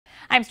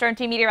I'm Storm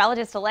Team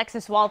meteorologist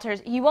Alexis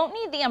Walters. You won't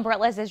need the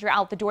umbrellas as you're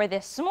out the door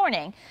this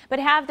morning, but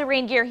have the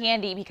rain gear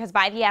handy because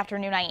by the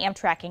afternoon I am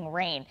tracking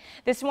rain.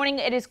 This morning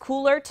it is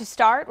cooler to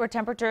start with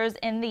temperatures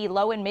in the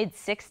low and mid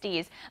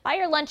 60s. By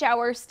your lunch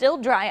hour, still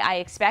dry I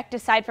expect,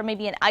 aside from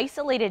maybe an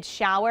isolated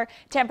shower.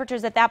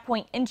 Temperatures at that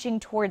point inching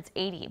towards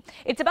 80.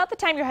 It's about the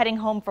time you're heading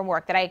home from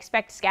work that I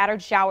expect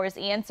scattered showers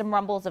and some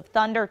rumbles of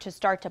thunder to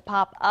start to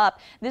pop up.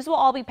 This will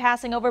all be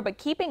passing over but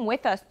keeping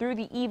with us through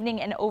the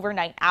evening and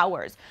overnight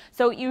hours.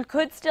 So you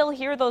could still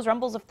hear those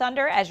rumbles of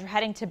thunder as you're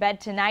heading to bed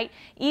tonight.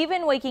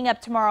 Even waking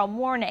up tomorrow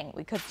morning,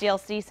 we could still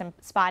see some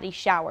spotty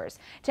showers.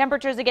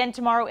 Temperatures again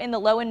tomorrow in the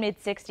low and mid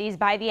 60s.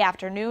 By the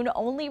afternoon,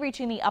 only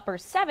reaching the upper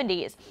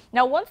 70s.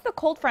 Now, once the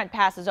cold front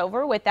passes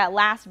over with that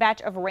last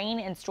batch of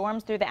rain and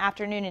storms through the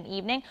afternoon and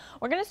evening,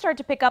 we're going to start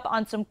to pick up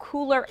on some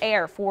cooler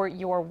air for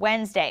your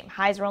Wednesday.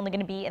 Highs are only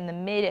going to be in the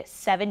mid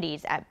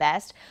 70s at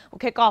best. We'll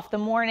kick off the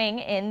morning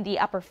in the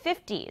upper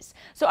 50s.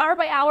 So hour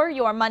by hour,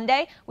 your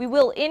Monday, we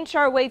will inch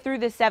our way through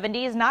the 70s.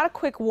 Not a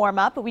quick warm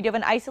up, but we do have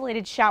an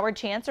isolated shower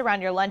chance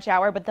around your lunch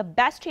hour, but the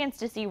best chance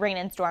to see rain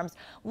and storms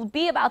will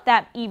be about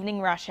that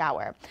evening rush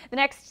hour. The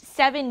next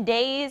 7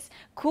 days,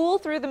 cool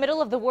through the middle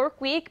of the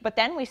work week, but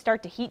then we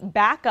start to heat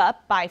back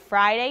up by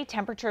Friday.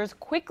 Temperatures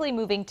quickly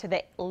moving to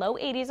the low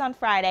 80s on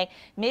Friday,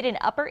 mid and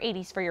upper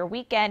 80s for your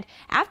weekend.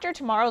 After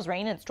tomorrow's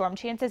rain and storm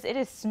chances, it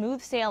is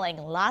smooth sailing.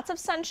 Lots of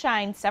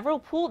sunshine, several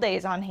pool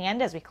days on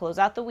hand as we close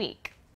out the week.